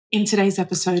In today's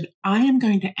episode, I am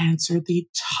going to answer the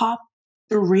top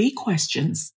 3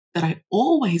 questions that I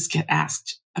always get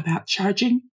asked about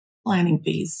charging planning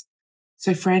fees.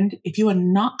 So friend, if you are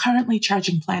not currently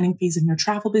charging planning fees in your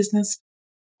travel business,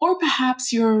 or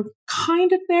perhaps you're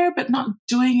kind of there but not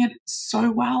doing it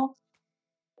so well,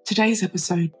 today's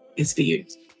episode is for you.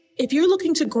 If you're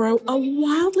looking to grow a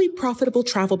wildly profitable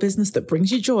travel business that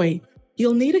brings you joy,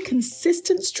 you'll need a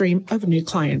consistent stream of new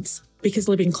clients, because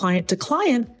living client to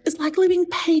client is like living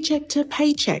paycheck to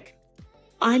paycheck.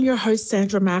 I'm your host,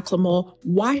 Sandra McLemore,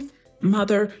 wife,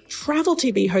 mother, travel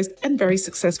TV host, and very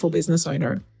successful business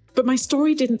owner. But my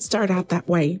story didn't start out that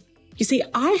way. You see,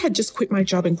 I had just quit my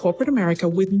job in corporate America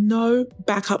with no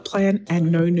backup plan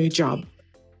and no new job.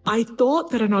 I thought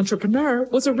that an entrepreneur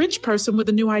was a rich person with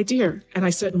a new idea, and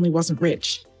I certainly wasn't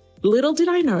rich. Little did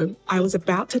I know, I was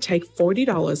about to take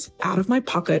 $40 out of my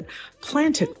pocket,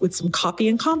 plant it with some copy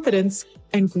and confidence,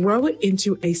 and grow it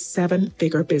into a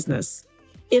 7-figure business.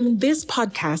 In this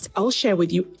podcast, I'll share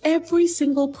with you every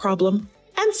single problem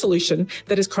and solution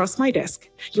that has crossed my desk.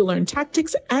 You'll learn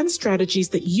tactics and strategies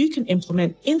that you can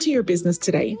implement into your business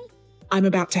today. I'm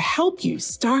about to help you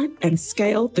start and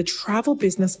scale the travel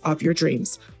business of your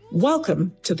dreams.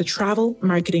 Welcome to the Travel,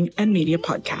 Marketing, and Media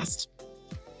Podcast.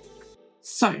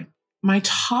 So, my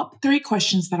top 3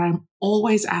 questions that I'm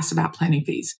always asked about planning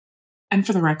fees. And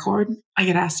for the record, I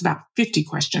get asked about 50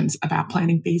 questions about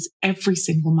planning fees every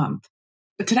single month.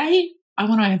 But today, I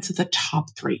want to answer the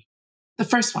top 3. The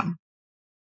first one,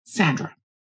 Sandra,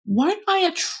 won't I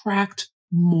attract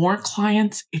more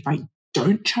clients if I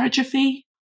don't charge a fee?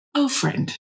 Oh,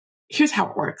 friend, here's how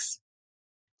it works.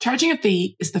 Charging a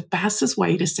fee is the fastest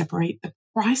way to separate the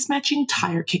price-matching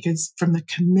tire kickers from the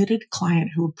committed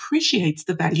client who appreciates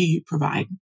the value you provide.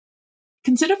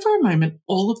 Consider for a moment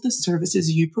all of the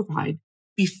services you provide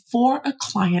before a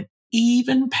client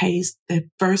even pays their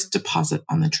first deposit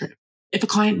on the trip. If a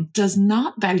client does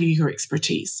not value your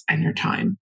expertise and your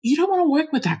time, you don't want to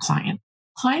work with that client.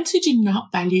 Clients who do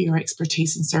not value your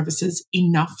expertise and services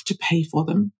enough to pay for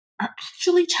them are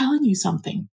actually telling you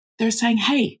something. They're saying,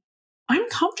 hey, I'm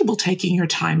comfortable taking your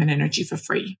time and energy for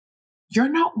free. You're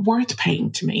not worth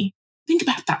paying to me. Think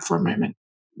about that for a moment.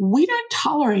 We don't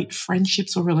tolerate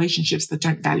friendships or relationships that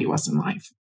don't value us in life.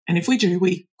 And if we do,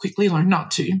 we quickly learn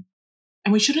not to.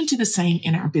 And we shouldn't do the same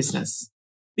in our business.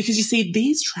 Because you see,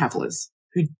 these travelers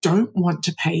who don't want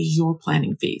to pay your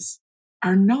planning fees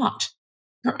are not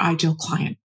your ideal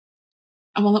client.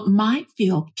 And while it might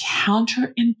feel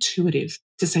counterintuitive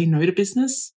to say no to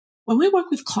business, when we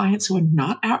work with clients who are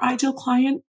not our ideal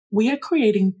client, we are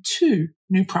creating 2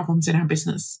 new problems in our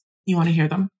business. You want to hear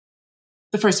them?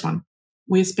 The first one,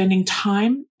 we're spending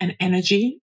time and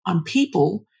energy on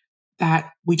people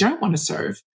that we don't want to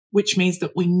serve, which means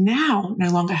that we now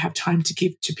no longer have time to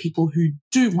give to people who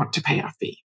do want to pay our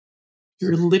fee.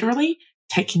 You're literally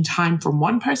taking time from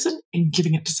one person and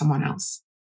giving it to someone else.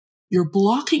 You're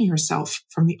blocking yourself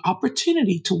from the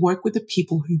opportunity to work with the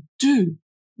people who do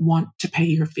want to pay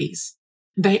your fees.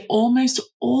 They almost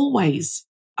always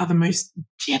are the most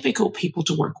difficult people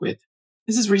to work with.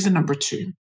 This is reason number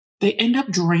 2. They end up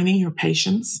draining your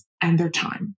patience and their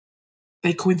time.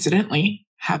 They coincidentally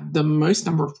have the most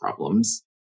number of problems.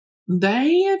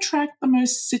 They attract the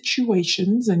most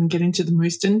situations and get into the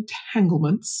most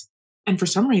entanglements. And for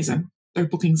some reason, their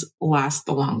bookings last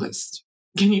the longest.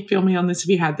 Can you feel me on this if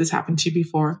you had this happen to you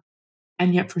before?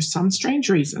 And yet for some strange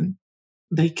reason,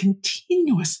 they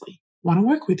continuously want to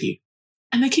work with you.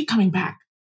 And they keep coming back.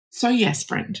 So yes,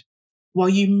 friend, while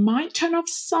you might turn off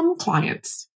some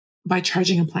clients by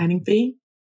charging a planning fee,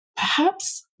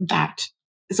 perhaps that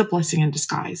is a blessing in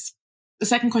disguise. The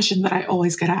second question that I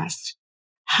always get asked,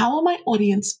 how will my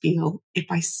audience feel if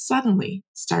I suddenly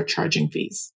start charging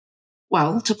fees?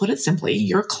 Well, to put it simply,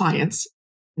 your clients'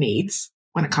 needs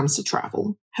when it comes to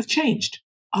travel have changed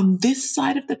on this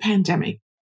side of the pandemic.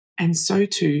 And so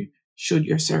too should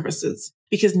your services,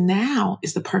 because now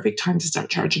is the perfect time to start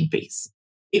charging fees.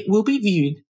 It will be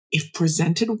viewed, if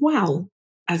presented well,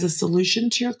 as a solution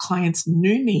to your clients'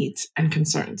 new needs and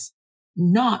concerns,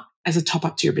 not as a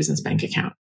top-up to your business bank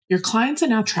account. Your clients are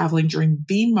now traveling during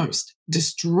the most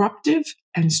disruptive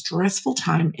and stressful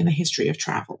time in the history of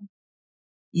travel.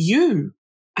 You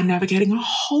are navigating a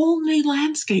whole new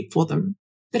landscape for them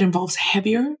that involves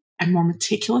heavier and more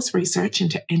meticulous research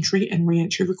into entry and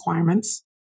re-entry requirements.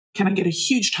 Can I get a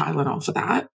huge Tylenol for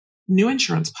that? New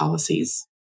insurance policies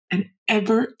and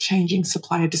ever-changing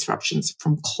supplier disruptions,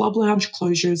 from club lounge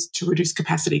closures to reduced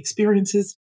capacity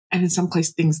experiences, and in some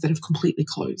cases things that have completely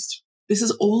closed. This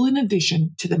is all in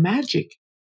addition to the magic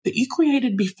that you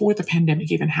created before the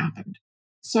pandemic even happened.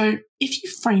 So if you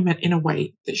frame it in a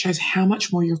way that shows how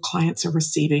much more your clients are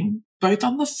receiving, both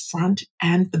on the front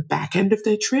and the back end of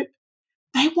their trip,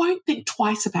 they won't think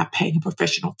twice about paying a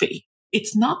professional fee.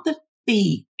 It's not the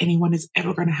fee anyone is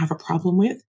ever going to have a problem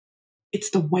with. It's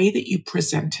the way that you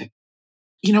present it.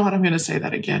 You know what? I'm going to say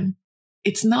that again.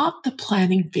 It's not the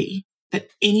planning fee that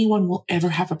anyone will ever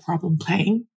have a problem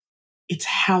paying. It's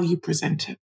how you present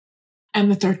it.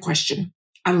 And the third question.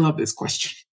 I love this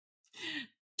question.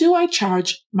 Do I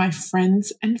charge my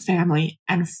friends and family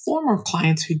and former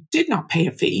clients who did not pay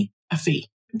a fee a fee?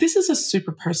 This is a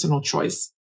super personal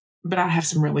choice, but I have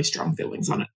some really strong feelings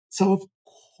on it. So of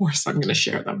course I'm going to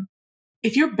share them.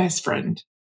 If your best friend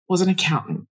was an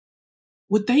accountant,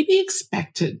 would they be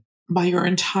expected by your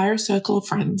entire circle of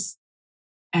friends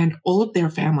and all of their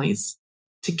families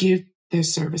to give their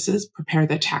services, prepare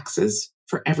their taxes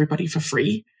for everybody for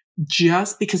free,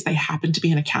 just because they happen to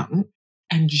be an accountant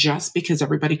and just because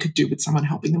everybody could do with someone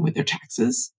helping them with their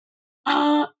taxes?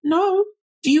 No.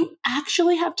 Do you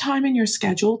actually have time in your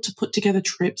schedule to put together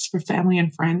trips for family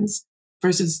and friends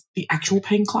versus the actual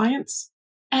paying clients?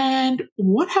 And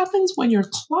what happens when your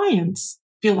clients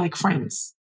feel like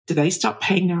friends? Do they stop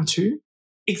paying now too?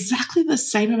 Exactly the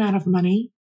same amount of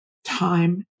money,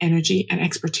 time, energy, and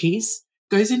expertise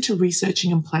goes into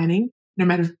researching and planning, no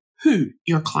matter who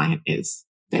your client is.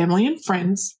 Family and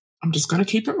friends, I'm just going to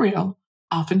keep it real,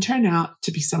 often turn out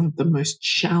to be some of the most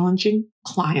challenging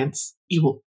clients you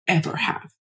will ever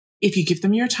have. If you give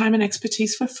them your time and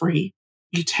expertise for free,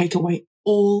 you take away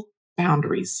all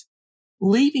boundaries,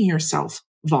 leaving yourself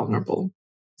vulnerable.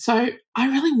 So I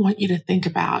really want you to think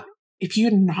about, if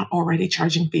you're not already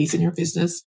charging fees in your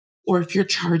business, or if you're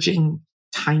charging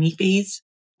tiny fees,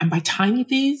 and by tiny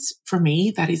fees, for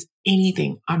me, that is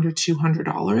anything under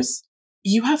 $200,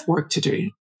 you have work to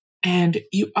do. And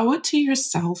you owe it to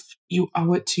yourself, you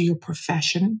owe it to your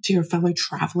profession, to your fellow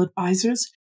travel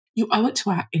advisors, you owe it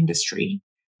to our industry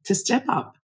to step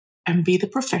up and be the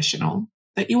professional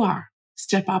that you are.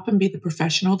 Step up and be the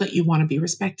professional that you want to be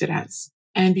respected as.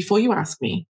 And before you ask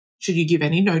me, should you give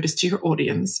any notice to your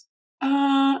audience?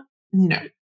 No.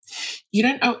 You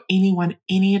don't owe anyone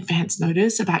any advance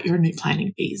notice about your new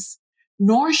planning fees,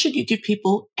 nor should you give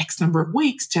people X number of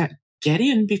weeks to get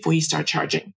in before you start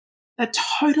charging. That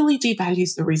totally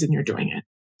devalues the reason you're doing it.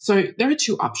 So there are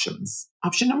two options.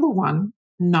 Option number one,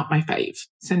 not my fave.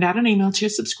 Send out an email to your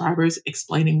subscribers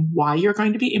explaining why you're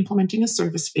going to be implementing a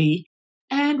service fee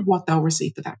and what they'll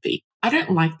receive for that fee. I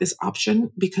don't like this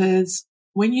option because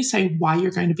when you say why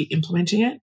you're going to be implementing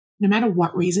it, no matter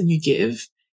what reason you give,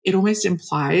 it almost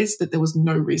implies that there was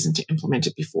no reason to implement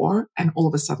it before, and all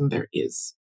of a sudden there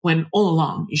is, when all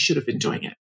along you should have been doing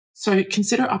it. So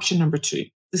consider option number two.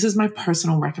 This is my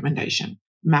personal recommendation.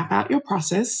 Map out your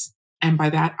process. And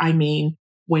by that, I mean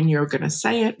when you're going to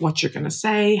say it, what you're going to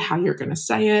say, how you're going to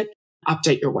say it,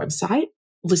 update your website,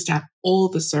 list out all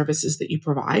the services that you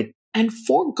provide, and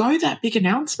forego that big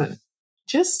announcement.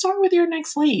 Just start with your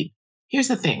next lead. Here's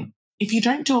the thing. If you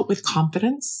don't do it with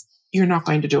confidence, you're not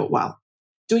going to do it well.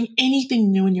 Doing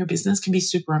anything new in your business can be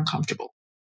super uncomfortable.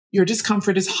 Your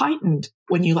discomfort is heightened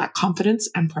when you lack confidence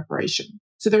and preparation.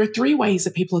 So there are three ways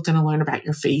that people are going to learn about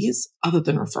your fees other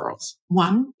than referrals.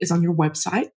 One is on your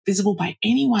website, visible by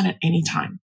anyone at any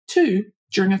time. Two,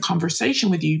 during a conversation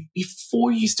with you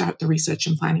before you start the research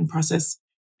and planning process.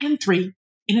 And three,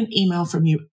 in an email from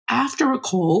you after a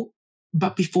call,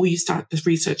 but before you start the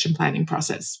research and planning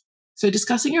process. So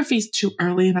discussing your fees too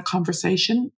early in a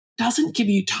conversation doesn't give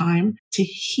you time to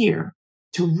hear,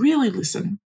 to really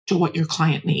listen to what your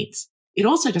client needs. It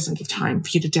also doesn't give time for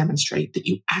you to demonstrate that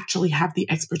you actually have the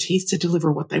expertise to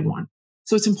deliver what they want.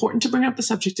 So it's important to bring up the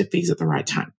subject of fees at the right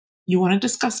time. You want to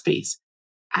discuss fees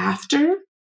after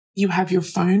you have your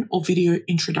phone or video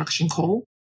introduction call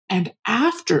and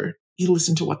after you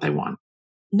listen to what they want.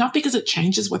 Not because it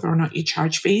changes whether or not you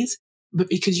charge fees, but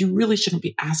because you really shouldn't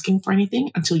be asking for anything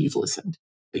until you've listened.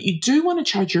 But you do want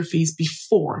to charge your fees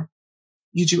before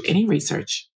you do any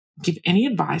research, give any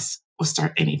advice, or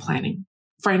start any planning.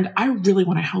 Friend, I really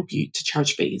want to help you to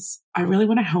charge fees. I really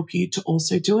want to help you to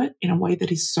also do it in a way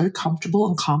that is so comfortable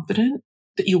and confident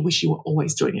that you'll wish you were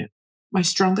always doing it. My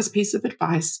strongest piece of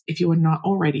advice, if you are not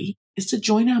already, is to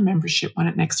join our membership when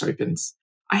it next opens.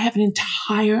 I have an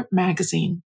entire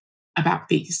magazine about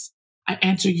fees. I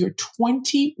answer your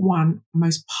 21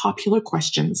 most popular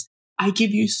questions. I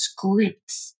give you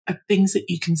scripts of things that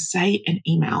you can say and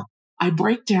email. I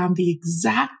break down the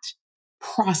exact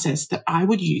process that I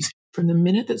would use from the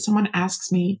minute that someone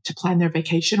asks me to plan their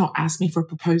vacation or asks me for a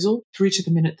proposal through to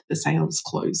the minute that the sale is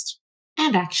closed.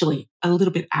 And actually a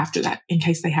little bit after that in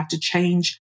case they have to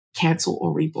change, cancel,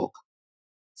 or rebook.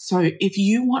 So if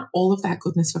you want all of that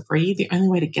goodness for free, the only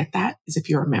way to get that is if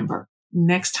you're a member.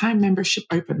 Next time membership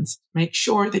opens, make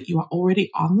sure that you are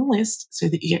already on the list so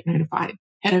that you get notified.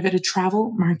 Head over to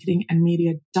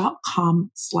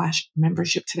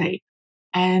travelmarketingandmedia.com/membership today.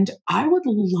 And I would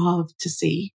love to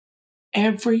see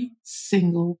every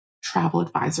single travel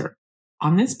advisor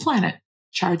on this planet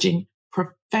charging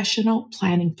professional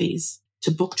planning fees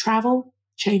to book travel,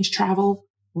 change travel,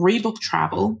 rebook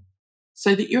travel,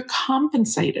 so that you're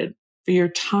compensated for your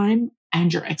time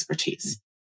and your expertise.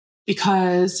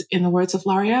 Because in the words of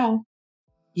L'Oreal,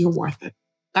 you're worth it.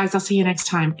 Guys, I'll see you next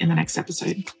time in the next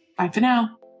episode. Bye for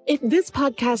now. If this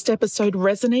podcast episode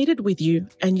resonated with you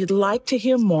and you'd like to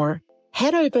hear more,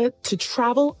 head over to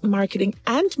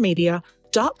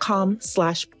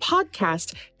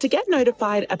travelmarketingandmedia.com/podcast to get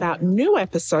notified about new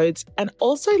episodes and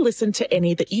also listen to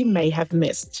any that you may have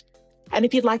missed. And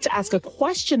if you'd like to ask a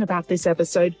question about this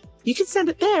episode, you can send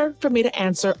it there for me to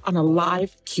answer on a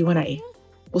live Q&A.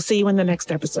 We'll see you in the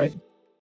next episode.